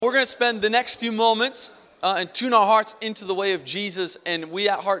we're going to spend the next few moments and tune our hearts into the way of Jesus. And we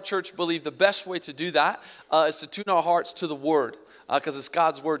at Heart Church believe the best way to do that is to tune our hearts to the Word, because it's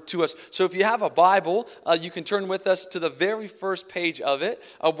God's Word to us. So if you have a Bible, you can turn with us to the very first page of it.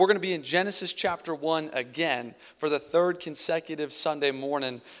 We're going to be in Genesis chapter 1 again for the third consecutive Sunday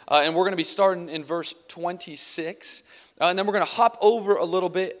morning. And we're going to be starting in verse 26. And then we're going to hop over a little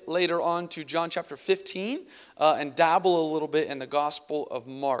bit later on to John chapter 15 and dabble a little bit in the Gospel of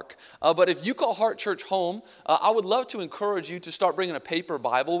Mark. But if you call Heart Church home, I would love to encourage you to start bringing a paper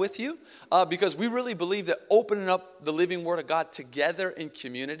Bible with you, because we really believe that opening up the living Word of God together in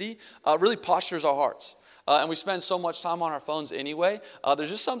community really postures our hearts. And we spend so much time on our phones anyway.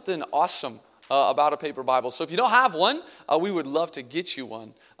 There's just something awesome about a paper Bible. So if you don't have one, we would love to get you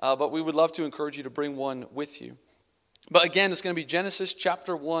one. But we would love to encourage you to bring one with you. But again, it's going to be Genesis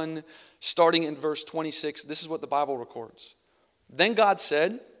chapter 1, starting in verse 26. This is what the Bible records. Then God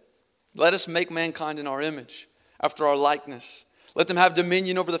said, "Let us make mankind in our image, after our likeness. Let them have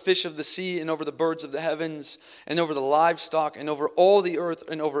dominion over the fish of the sea, and over the birds of the heavens, and over the livestock, and over all the earth,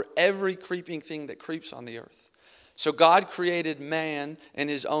 and over every creeping thing that creeps on the earth." So God created man in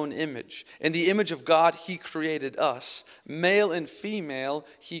his own image. In the image of God, he created us. Male and female,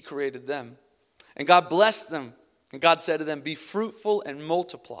 he created them. And God blessed them. And God said to them, "Be fruitful and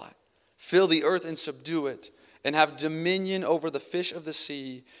multiply. Fill the earth and subdue it, and have dominion over the fish of the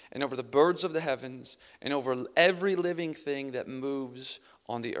sea, and over the birds of the heavens, and over every living thing that moves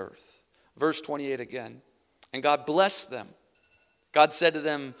on the earth." Verse 28 again. And God blessed them. God said to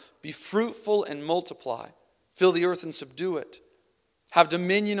them, "Be fruitful and multiply. Fill the earth and subdue it. Have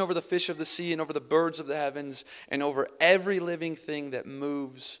dominion over the fish of the sea, and over the birds of the heavens, and over every living thing that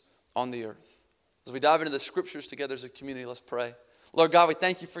moves on the earth." As we dive into the scriptures together as a community, let's pray. Lord God, we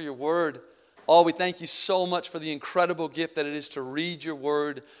thank you for your word. Oh, we thank you so much for the incredible gift that it is to read your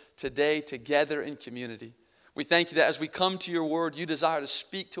word today together in community. We thank you that as we come to your word, you desire to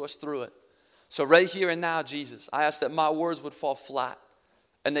speak to us through it. So right here and now, Jesus, I ask that my words would fall flat,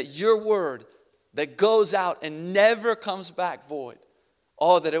 and that your word that goes out and never comes back void,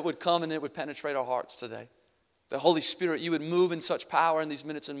 oh, that it would come and it would penetrate our hearts today. The Holy Spirit, you would move in such power in these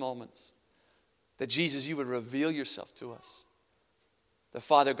minutes and moments. That Jesus, you would reveal yourself to us. That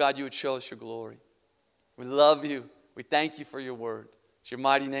Father God, you would show us your glory. We love you. We thank you for your word. It's your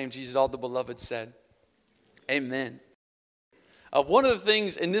mighty name, Jesus, all the beloved said. Amen. One of the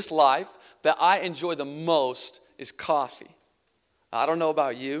things in this life that I enjoy the most is coffee. I don't know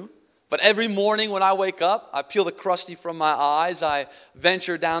about you, but every morning when I wake up, I peel the crusty from my eyes. I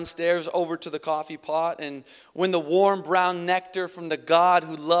venture downstairs over to the coffee pot, and when the warm brown nectar from the God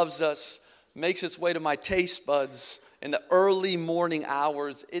who loves us makes its way to my taste buds in the early morning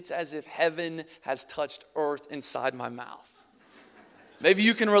hours, it's as if heaven has touched earth inside my mouth. Maybe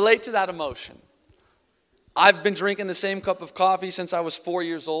you can relate to that emotion. I've been drinking the same cup of coffee since I was 4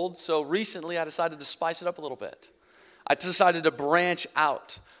 years old, so recently I decided to spice it up a little bit. I decided to branch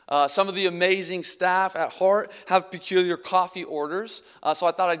out. Some of the amazing staff at Heart have peculiar coffee orders, so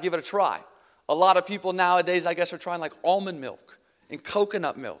I thought I'd give it a try. A lot of people nowadays, I guess, are trying like almond milk and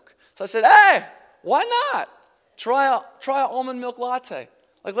coconut milk. So I said, hey, why not? Try an almond milk latte.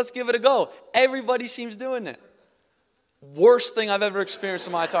 Like, let's give it a go. Everybody seems doing it. Worst thing I've ever experienced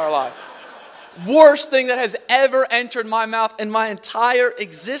in my entire life. Worst thing that has ever entered my mouth in my entire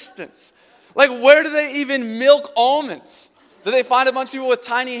existence. Like, where do they even milk almonds? Do they find a bunch of people with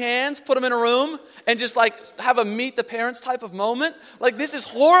tiny hands, put them in a room, and just like have a meet the parents type of moment? Like, this is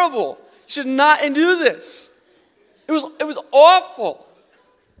horrible. You should not do this. It was awful.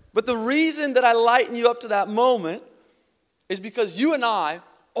 But the reason that I lighten you up to that moment is because you and I,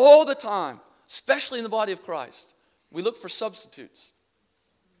 all the time, especially in the body of Christ, we look for substitutes.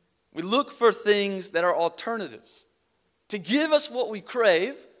 We look for things that are alternatives to give us what we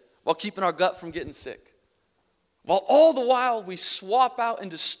crave while keeping our gut from getting sick. While all the while we swap out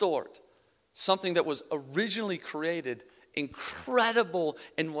and distort something that was originally created incredible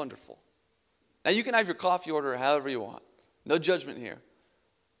and wonderful. Now you can have your coffee order however you want. No judgment here.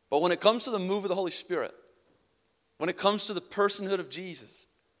 But when it comes to the move of the Holy Spirit, when it comes to the personhood of Jesus,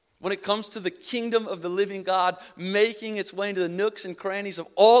 when it comes to the kingdom of the living God making its way into the nooks and crannies of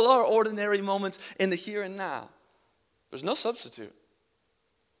all our ordinary moments in the here and now, there's no substitute.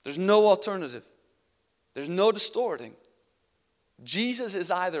 There's no alternative. There's no distorting. Jesus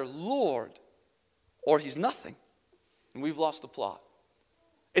is either Lord or he's nothing. And we've lost the plot.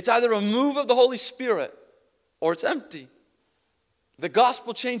 It's either a move of the Holy Spirit or it's empty. The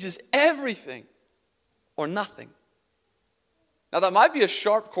gospel changes everything or nothing. Now that might be a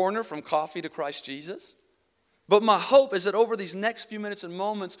sharp corner from coffee to Christ Jesus, But my hope is that over these next few minutes and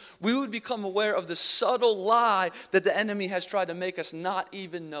moments, we would become aware of the subtle lie that the enemy has tried to make us not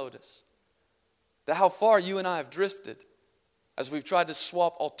even notice. That how far you and I have drifted as we've tried to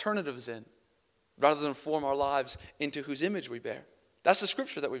swap alternatives in rather than form our lives into whose image we bear. That's the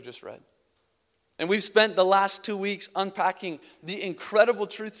scripture that we've just read. And we've spent the last 2 weeks unpacking the incredible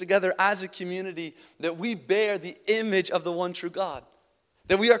truth together as a community that we bear the image of the one true God.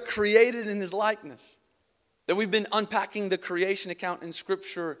 That we are created in His likeness. That we've been unpacking the creation account in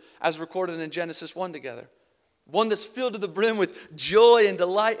Scripture as recorded in Genesis 1 together. One that's filled to the brim with joy and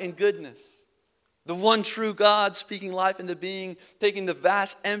delight and goodness. The one true God speaking life into being, taking the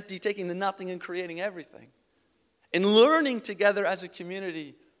vast empty, taking the nothing and creating everything. And learning together as a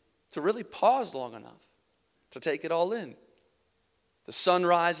community to really pause long enough to take it all in. The sun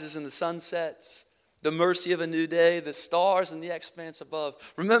rises and the sun sets, the mercy of a new day, the stars and the expanse above.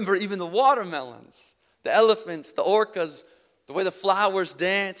 Remember, even the watermelons, the elephants, the orcas, the way the flowers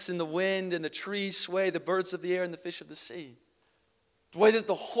dance in the wind and the trees sway, the birds of the air and the fish of the sea. The way that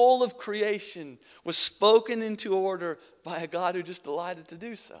the whole of creation was spoken into order by a God who just delighted to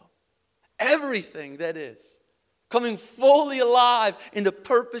do so. Everything that is. Coming fully alive in the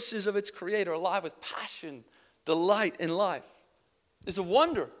purposes of its creator, alive with passion, delight, and life. It's a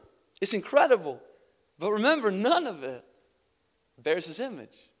wonder. It's incredible. But remember, none of it bears His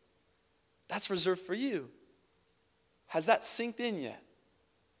image. That's reserved for you. Has that sinked in yet?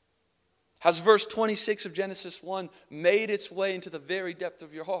 Has verse 26 of Genesis 1 made its way into the very depth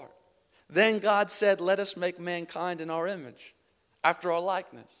of your heart? Then God said, let us make mankind in our image, after our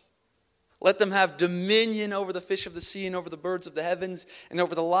likeness. Let them have dominion over the fish of the sea and over the birds of the heavens and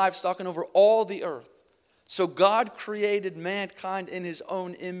over the livestock and over all the earth. So God created mankind in His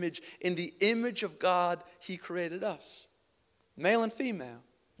own image. In the image of God, He created us. Male and female,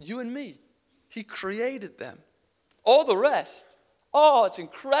 you and me. He created them. All the rest. Oh, it's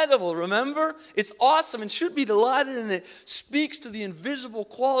incredible, remember? It's awesome and should be delighted, and it speaks to the invisible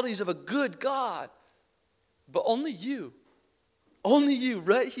qualities of a good God. But only you,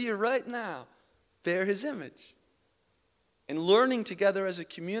 right here, right now, bear His image. And learning together as a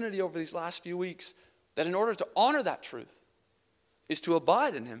community over these last few weeks that in order to honor that truth is to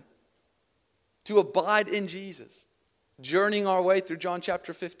abide in Him, to abide in Jesus, journeying our way through John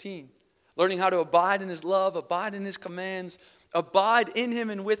chapter 15, learning how to abide in His love, abide in His commands, abide in Him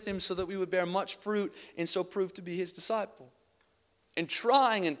and with Him so that we would bear much fruit and so prove to be His disciple. And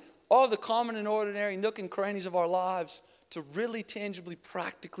trying in all the common and ordinary nook and crannies of our lives to really tangibly,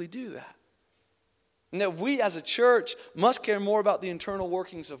 practically do that. And that we as a church must care more about the internal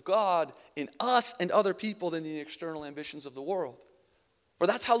workings of God in us and other people than the external ambitions of the world. For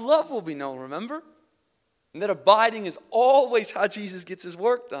that's how love will be known, remember? And that abiding is always how Jesus gets His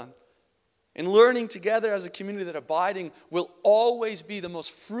work done. And learning together as a community that abiding will always be the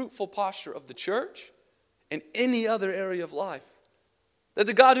most fruitful posture of the church and any other area of life. That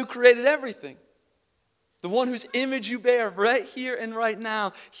the God who created everything, the one whose image you bear right here and right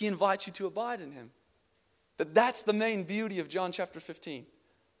now, He invites you to abide in Him. That's the main beauty of John chapter 15.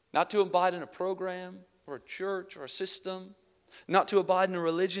 Not to abide in a program or a church or a system. Not to abide in a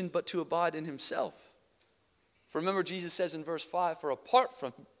religion, but to abide in Himself. For remember, Jesus says in verse 5, for apart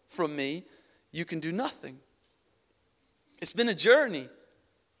from me, you can do nothing. It's been a journey.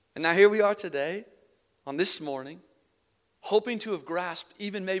 And now here we are today, on this morning, hoping to have grasped,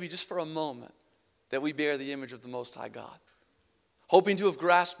 even maybe just for a moment, that we bear the image of the Most High God. Hoping to have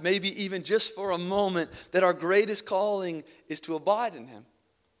grasped, maybe even just for a moment, that our greatest calling is to abide in Him.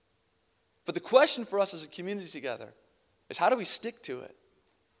 But the question for us as a community together is, how do we stick to it?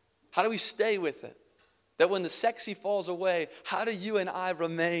 How do we stay with it? That when the sexy falls away, how do you and I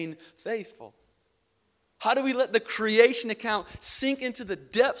remain faithful? How do we let the creation account sink into the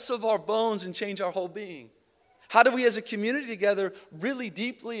depths of our bones and change our whole being? How do we as a community together really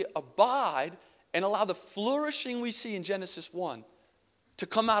deeply abide and allow the flourishing we see in Genesis 1 to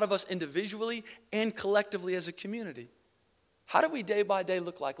come out of us individually and collectively as a community? How do we day by day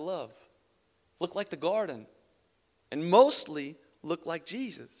look like love, look like the garden, and mostly look like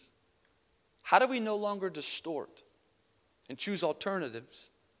Jesus? How do we no longer distort and choose alternatives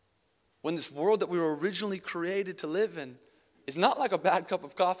when this world that we were originally created to live in is not like a bad cup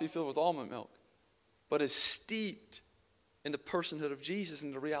of coffee filled with almond milk, but is steeped in the personhood of Jesus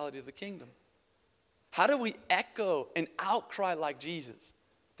and the reality of the kingdom? How do we echo and outcry like Jesus,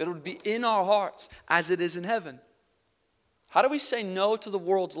 that it would be in our hearts as it is in heaven? How do we say no to the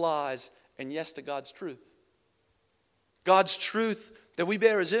world's lies and yes to God's truth? God's truth that we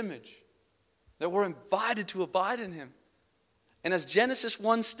bear His image, that we're invited to abide in Him. And as Genesis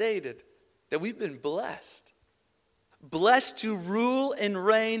 1 stated, that we've been blessed blessed to rule and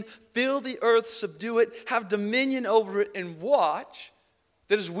reign, fill the earth, subdue it, have dominion over it, and watch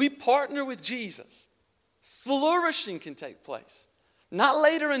that as we partner with Jesus, flourishing can take place. Not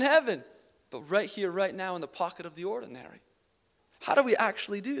later in heaven, but right here, right now in the pocket of the ordinary. How do we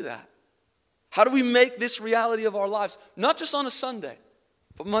actually do that? How do we make this reality of our lives? Not just on a Sunday,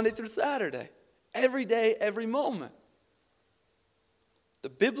 but Monday through Saturday. Every day, every moment. The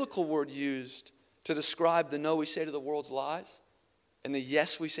biblical word used to describe the no we say to the world's lies and the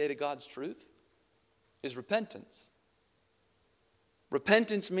yes we say to God's truth is repentance.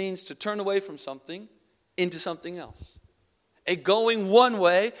 Repentance means to turn away from something into something else. A going one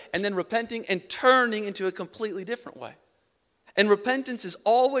way and then repenting and turning into a completely different way. And repentance is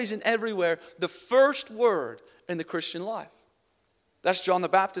always and everywhere the first word in the Christian life. That's John the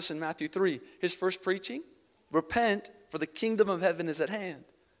Baptist in Matthew 3. His first preaching, repent, for the kingdom of heaven is at hand.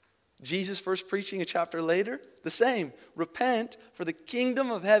 Jesus' first preaching a chapter later, the same. Repent, for the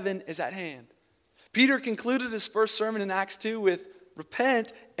kingdom of heaven is at hand. Peter concluded his first sermon in Acts 2 with,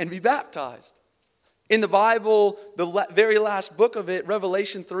 repent and be baptized. In the Bible, the very last book of it,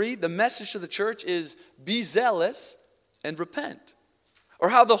 Revelation 3, the message to the church is, be zealous and repent. Or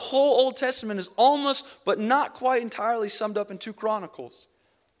how the whole Old Testament is almost, but not quite entirely summed up in 2 Chronicles.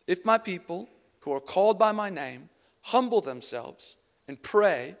 If my people, who are called by my name, humble themselves and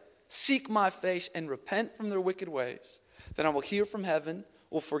pray, seek my face and repent from their wicked ways, then I will hear from heaven,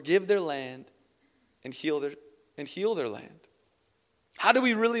 will forgive their land, and heal their land. How do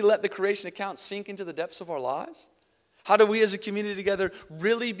we really let the creation account sink into the depths of our lives? How do we as a community together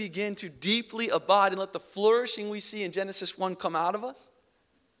really begin to deeply abide and let the flourishing we see in Genesis 1 come out of us?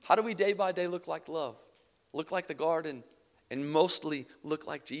 How do we day by day look like love, look like the garden, and mostly look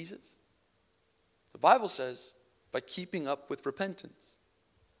like Jesus? The Bible says, by keeping up with repentance.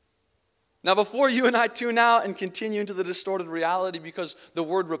 Now, before you and I tune out and continue into the distorted reality because the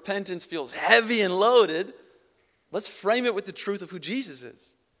word repentance feels heavy and loaded, let's frame it with the truth of who Jesus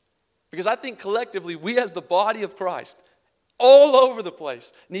is. Because I think collectively, we as the body of Christ, all over the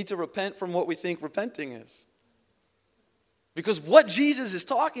place, need to repent from what we think repenting is. Because what Jesus is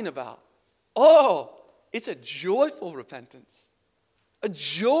talking about, it's a joyful repentance. A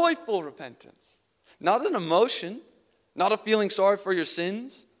joyful repentance. Not an emotion, not a feeling sorry for your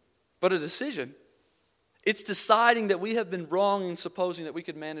sins, but a decision. It's deciding that we have been wrong in supposing that we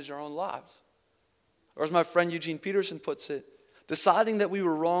could manage our own lives. Or as my friend Eugene Peterson puts it, deciding that we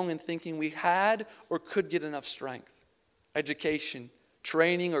were wrong in thinking we had or could get enough strength, education,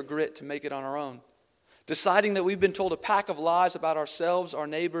 training, or grit to make it on our own. Deciding that we've been told a pack of lies about ourselves, our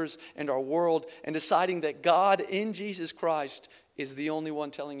neighbors, and our world, and deciding that God in Jesus Christ is the only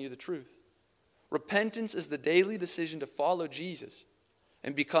one telling you the truth. Repentance is the daily decision to follow Jesus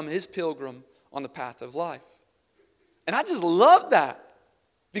and become his pilgrim on the path of life. And I just love that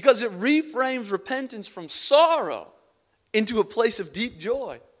because it reframes repentance from sorrow into a place of deep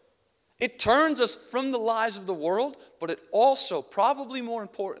joy. It turns us from the lies of the world, but it also, probably more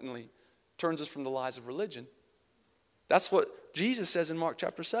importantly, turns us from the lies of religion. That's what Jesus says in Mark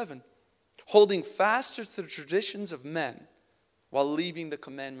chapter 7. Holding fast to the traditions of men while leaving the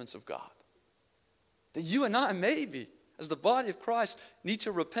commandments of God. That you and I, maybe, as the body of Christ, need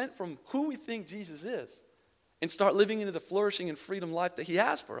to repent from who we think Jesus is and start living into the flourishing and freedom life that he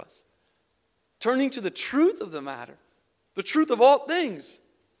has for us. Turning to the truth of the matter, the truth of all things,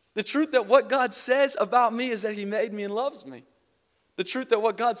 the truth that what God says about me is that he made me and loves me. The truth that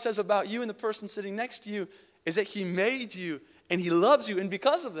what God says about you and the person sitting next to you is that he made you and he loves you. And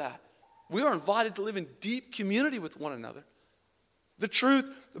because of that, we are invited to live in deep community with one another. The truth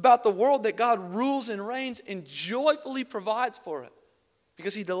about the world that God rules and reigns and joyfully provides for it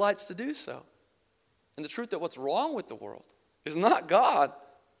because he delights to do so. And the truth that what's wrong with the world is not God,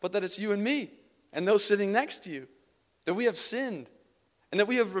 but that it's you and me and those sitting next to you. That we have sinned and that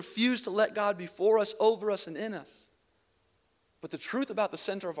we have refused to let God be for us, over us, and in us. But the truth about the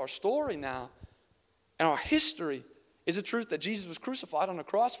center of our story now and our history is the truth that Jesus was crucified on a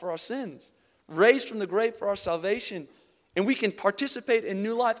cross for our sins, raised from the grave for our salvation, and we can participate in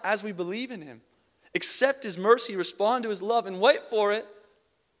new life as we believe in him, accept his mercy, respond to his love, and wait for it,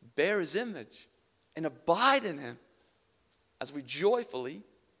 bear his image, and abide in him as we joyfully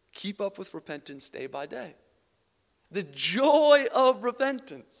keep up with repentance day by day. The joy of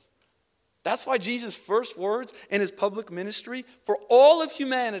repentance. That's why Jesus' first words in his public ministry for all of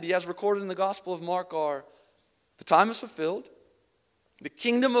humanity, as recorded in the Gospel of Mark, are, the time is fulfilled, the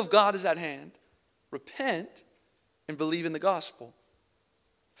kingdom of God is at hand, repent and believe in the gospel.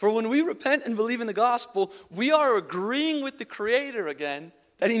 For when we repent and believe in the gospel, we are agreeing with the Creator again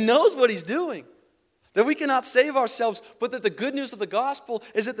that he knows what he's doing. That we cannot save ourselves, but that the good news of the gospel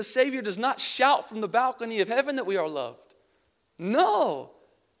is that the Savior does not shout from the balcony of heaven that we are loved. No.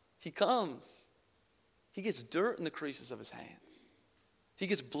 He comes. He gets dirt in the creases of his hands. He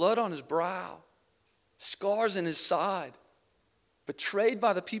gets blood on his brow, scars in his side, betrayed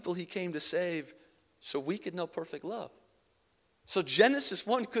by the people he came to save so we could know perfect love. So Genesis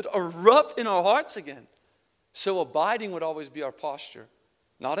 1 could erupt in our hearts again. So abiding would always be our posture,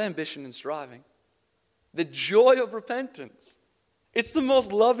 not ambition and striving. The joy of repentance. It's the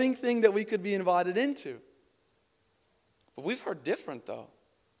most loving thing that we could be invited into. But we've heard different though,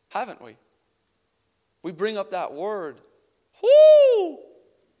 haven't we? We bring up that word. Whoo!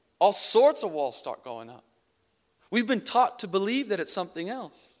 All sorts of walls start going up. We've been taught to believe that it's something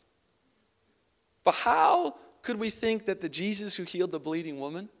else. But how could we think that the Jesus who healed the bleeding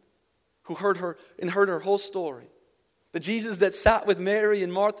woman, who heard her whole story, the Jesus that sat with Mary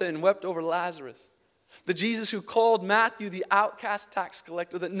and Martha and wept over Lazarus, the Jesus who called Matthew the outcast tax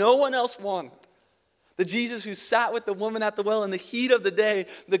collector that no one else wanted, the Jesus who sat with the woman at the well in the heat of the day,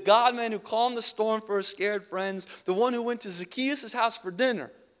 the God-man who calmed the storm for his scared friends, the one who went to Zacchaeus' house for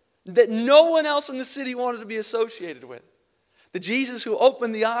dinner, that no one else in the city wanted to be associated with. The Jesus who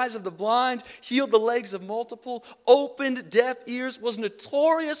opened the eyes of the blind, healed the legs of multiple, opened deaf ears, was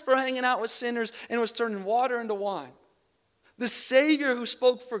notorious for hanging out with sinners, and was turning water into wine. The Savior who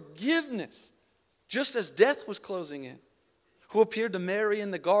spoke forgiveness just as death was closing in, who appeared to Mary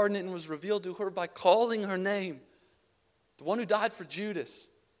in the garden and was revealed to her by calling her name. The one who died for Judas,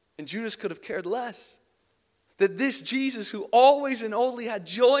 and Judas could have cared less. That this Jesus who always and only had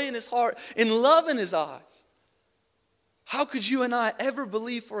joy in his heart and love in his eyes, how could you and I ever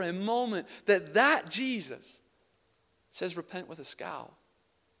believe for a moment that Jesus says repent with a scowl,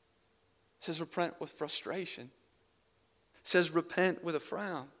 says repent with frustration, says repent with a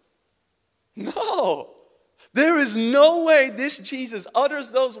frown? No. There is no way this Jesus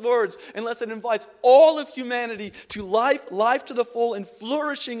utters those words unless it invites all of humanity to life to the full, and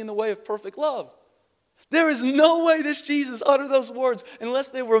flourishing in the way of perfect love. There is no way this Jesus uttered those words unless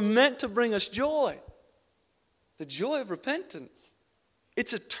they were meant to bring us joy. The joy of repentance.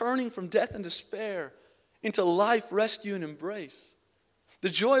 It's a turning from death and despair into life, rescue, and embrace. The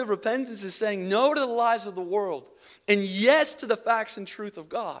joy of repentance is saying no to the lies of the world and yes to the facts and truth of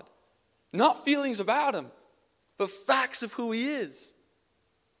God. Not feelings about him, but facts of who he is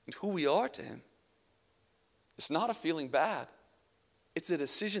and who we are to him. It's not a feeling bad. It's a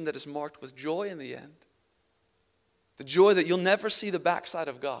decision that is marked with joy in the end. The joy that you'll never see the backside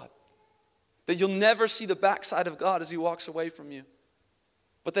of God. That you'll never see the backside of God as he walks away from you.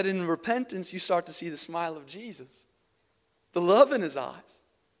 But that in repentance you start to see the smile of Jesus. The love in his eyes.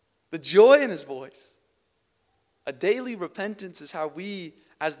 The joy in his voice. A daily repentance is how we,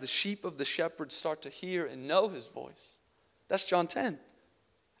 as the sheep of the shepherd, start to hear and know his voice. That's John 10.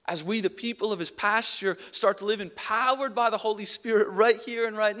 As we, the people of his pasture, start to live empowered by the Holy Spirit right here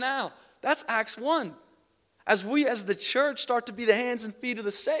and right now. That's Acts 1. As we, as the church, start to be the hands and feet of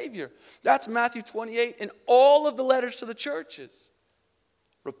the Savior. That's Matthew 28 and all of the letters to the churches.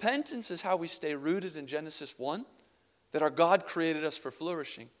 Repentance is how we stay rooted in Genesis 1, that our God created us for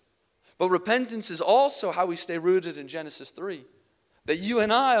flourishing. But repentance is also how we stay rooted in Genesis 3, that you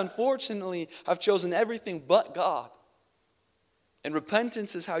and I, unfortunately, have chosen everything but God. And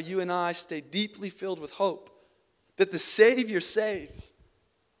repentance is how you and I stay deeply filled with hope, that the Savior saves.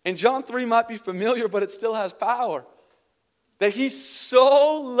 And John 3 might be familiar, but it still has power. That he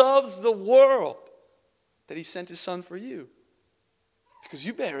so loves the world that he sent his son for you. Because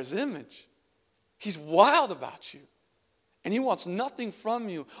you bear his image. He's wild about you. And he wants nothing from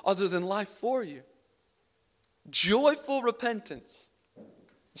you other than life for you. Joyful repentance.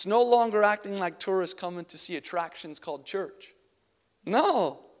 It's no longer acting like tourists coming to see attractions called church.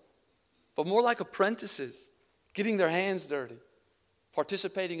 No. But more like apprentices getting their hands dirty,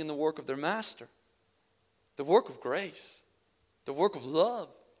 participating in the work of their master, the work of grace, the work of love,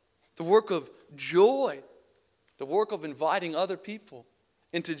 the work of joy, the work of inviting other people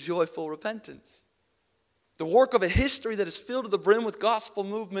into joyful repentance, the work of a history that is filled to the brim with gospel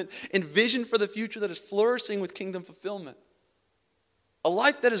movement and vision for the future that is flourishing with kingdom fulfillment. A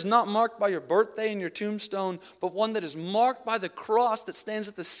life that is not marked by your birthday and your tombstone, but one that is marked by the cross that stands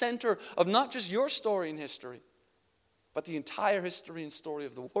at the center of not just your story and history, but the entire history and story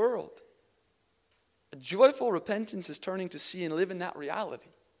of the world. A joyful repentance is turning to see and live in that reality.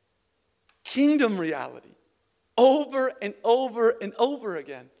 Kingdom reality. Over and over and over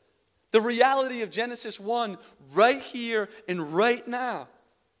again. The reality of Genesis 1 right here and right now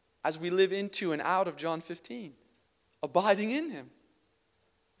as we live into and out of John 15. Abiding in him.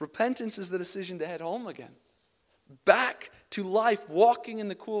 Repentance is the decision to head home again. Back to life, walking in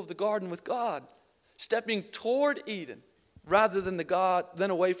the cool of the garden with God. Stepping toward Eden rather than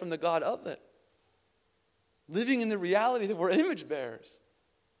away from the God of it. Living in the reality that we're image bearers.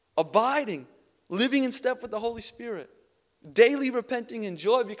 Abiding, living in step with the Holy Spirit. Daily repenting in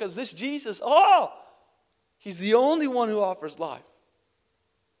joy because this Jesus, He's the only one who offers life.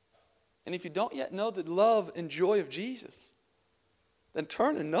 And if you don't yet know the love and joy of Jesus, then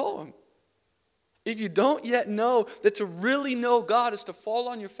turn and know Him. If you don't yet know that to really know God is to fall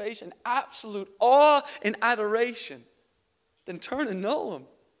on your face in absolute awe and adoration, then turn and know Him.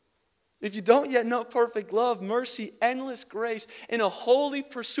 If you don't yet know perfect love, mercy, endless grace, in a holy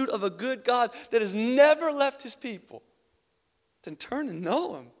pursuit of a good God that has never left His people, then turn and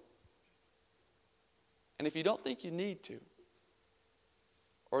know Him. And if you don't think you need to,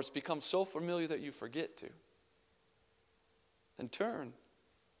 or it's become so familiar that you forget to, then turn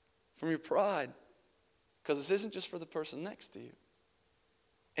from your pride. Because this isn't just for the person next to you.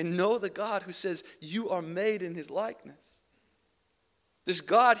 And know the God who says you are made in His likeness. This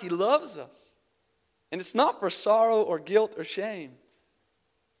God, He loves us. And it's not for sorrow or guilt or shame.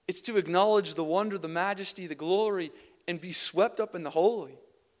 It's to acknowledge the wonder, the majesty, the glory, and be swept up in the holy.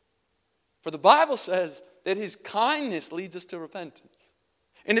 For the Bible says that His kindness leads us to repentance.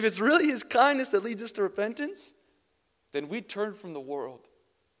 And if it's really His kindness that leads us to repentance, then we turn from the world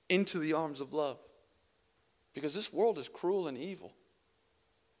into the arms of love. Because this world is cruel and evil.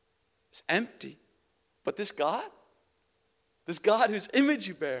 It's empty. But this God whose image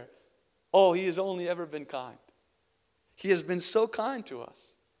you bear, He has only ever been kind. He has been so kind to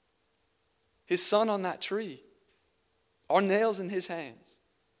us. His Son on that tree, our nails in His hands,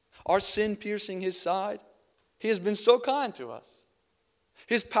 our sin piercing His side. He has been so kind to us.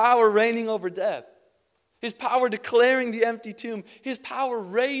 His power reigning over death. His power declaring the empty tomb. His power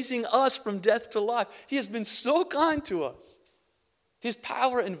raising us from death to life. He has been so kind to us. His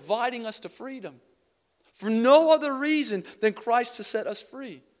power inviting us to freedom. For no other reason than Christ to set us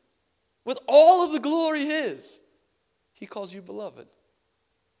free. With all of the glory His, He calls you beloved.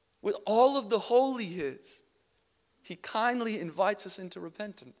 With all of the holy His, He kindly invites us into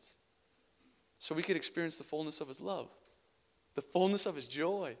repentance. So we could experience the fullness of His love. The fullness of His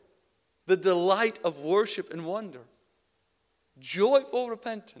joy. The delight of worship and wonder. Joyful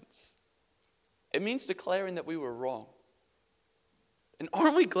repentance. It means declaring that we were wrong. And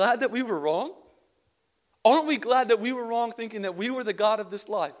aren't we glad that we were wrong? Aren't we glad that we were wrong thinking that we were the God of this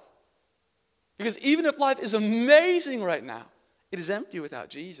life? Because even if life is amazing right now, it is empty without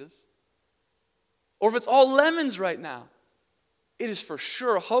Jesus. Or if it's all lemons right now, it is for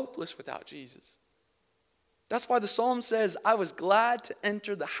sure hopeless without Jesus. That's why the psalm says, I was glad to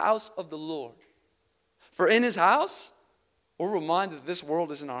enter the house of the Lord. For in His house, we're reminded that this world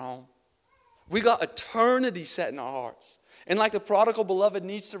isn't our home. We got eternity set in our hearts. And like the prodigal beloved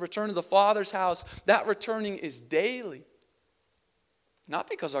needs to return to the Father's house, that returning is daily. Not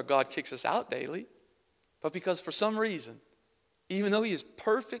because our God kicks us out daily, but because for some reason, even though He is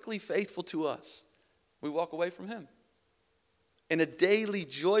perfectly faithful to us, we walk away from Him. And a daily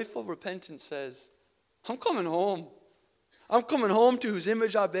joyful repentance says, I'm coming home. I'm coming home to whose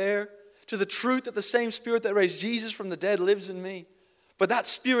image I bear, to the truth that the same Spirit that raised Jesus from the dead lives in me. But that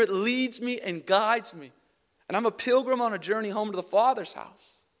Spirit leads me and guides me. And I'm a pilgrim on a journey home to the Father's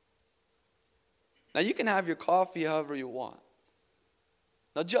house. Now you can have your coffee however you want.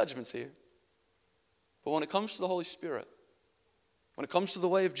 No judgments here. But when it comes to the Holy Spirit, when it comes to the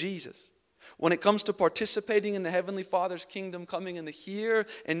way of Jesus, when it comes to participating in the Heavenly Father's kingdom coming in the here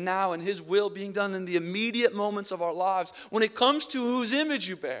and now and His will being done in the immediate moments of our lives, when it comes to whose image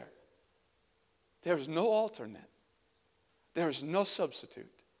you bear, there is no alternate. There is no substitute.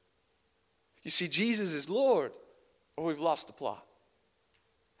 You see, Jesus is Lord, or we've lost the plot.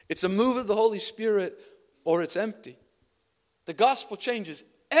 It's a move of the Holy Spirit, or it's empty. The gospel changes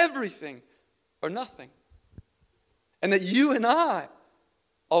everything or nothing. And that you and I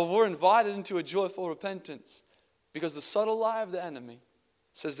we're invited into a joyful repentance because the subtle lie of the enemy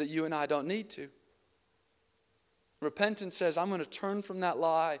says that you and I don't need to. Repentance says, I'm going to turn from that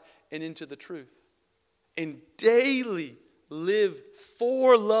lie and into the truth. And daily live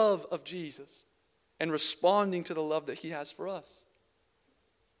for love of Jesus and responding to the love that He has for us.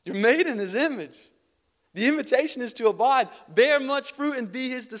 You're made in His image. The invitation is to abide, bear much fruit, and be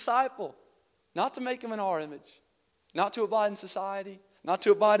His disciple. Not to make Him in our image. Not to abide in society. Not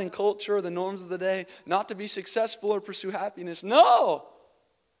to abide in culture or the norms of the day. Not to be successful or pursue happiness. No!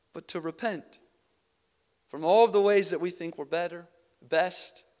 But to repent from all of the ways that we think we're better,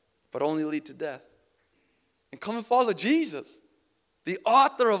 best, but only lead to death. And come and follow Jesus. the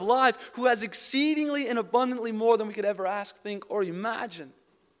author of life, who has exceedingly and abundantly more than we could ever ask, think, or imagine,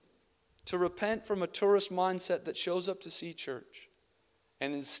 to repent from a tourist mindset that shows up to see church,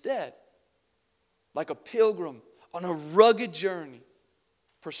 and instead, like a pilgrim on a rugged journey,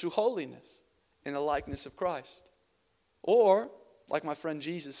 pursue holiness in the likeness of Christ. Or, like my friend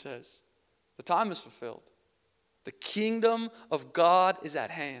Jesus says, the time is fulfilled. The kingdom of God is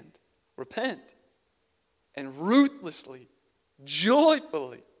at hand. Repent and ruthlessly,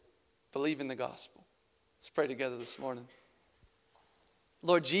 joyfully believe in the gospel. Let's pray together this morning.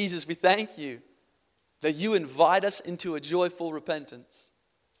 Lord Jesus, we thank you that you invite us into a joyful repentance.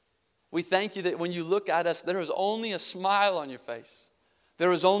 We thank you that when you look at us, there is only a smile on your face.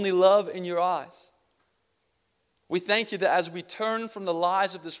 There is only love in your eyes. We thank you that as we turn from the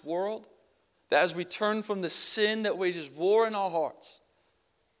lies of this world, that as we turn from the sin that wages war in our hearts,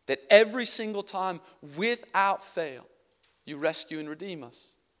 that every single time, without fail, you rescue and redeem us.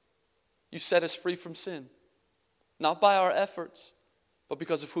 You set us free from sin, not by our efforts, but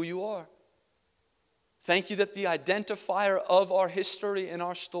because of who you are. Thank you that the identifier of our history and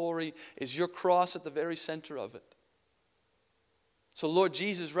our story is your cross at the very center of it. So Lord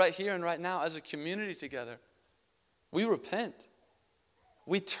Jesus, right here and right now, as a community together, we repent.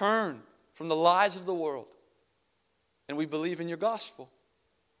 We turn from the lies of the world, and we believe in your gospel.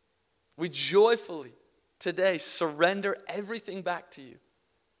 We joyfully today surrender everything back to you.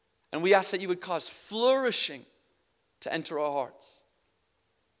 And we ask that you would cause flourishing to enter our hearts.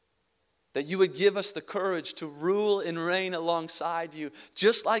 That you would give us the courage to rule and reign alongside you,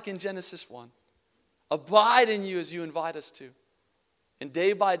 just like in Genesis 1. Abide in you as you invite us to. And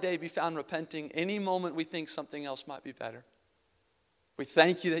day by day be found repenting any moment we think something else might be better. We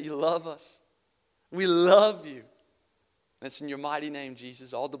thank you that you love us. We love you. And it's in your mighty name,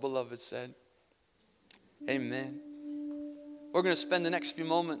 Jesus, all the beloved said. Amen. We're going to spend the next few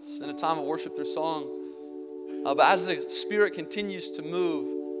moments in a time of worship through song. But as the Spirit continues to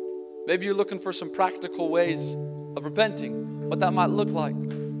move, maybe you're looking for some practical ways of repenting, what that might look like.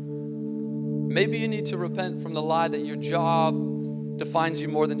 Maybe you need to repent from the lie that your job defines you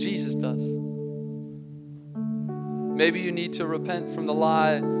more than Jesus does. Maybe you need to repent from the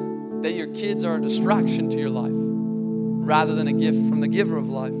lie that your kids are a distraction to your life rather than a gift from the giver of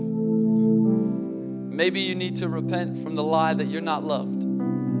life. Maybe you need to repent from the lie that you're not loved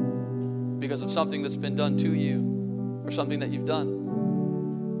because of something that's been done to you or something that you've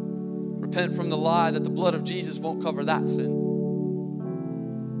done. Repent from the lie that the blood of Jesus won't cover that sin.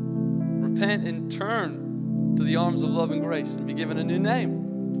 Repent and turn to the arms of love and grace and be given a new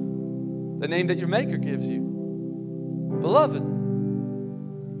name. The name that your Maker gives you. Beloved.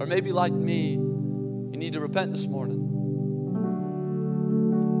 Or maybe like me, you need to repent this morning.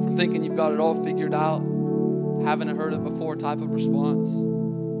 From thinking you've got it all figured out, haven't heard it before type of response,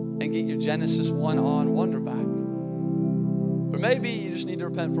 and get your Genesis 1 on wonder back. Or maybe you just need to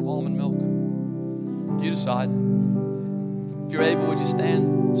repent from almond milk. You decide. If you're able, would you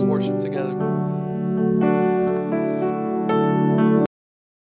stand? Let's worship together.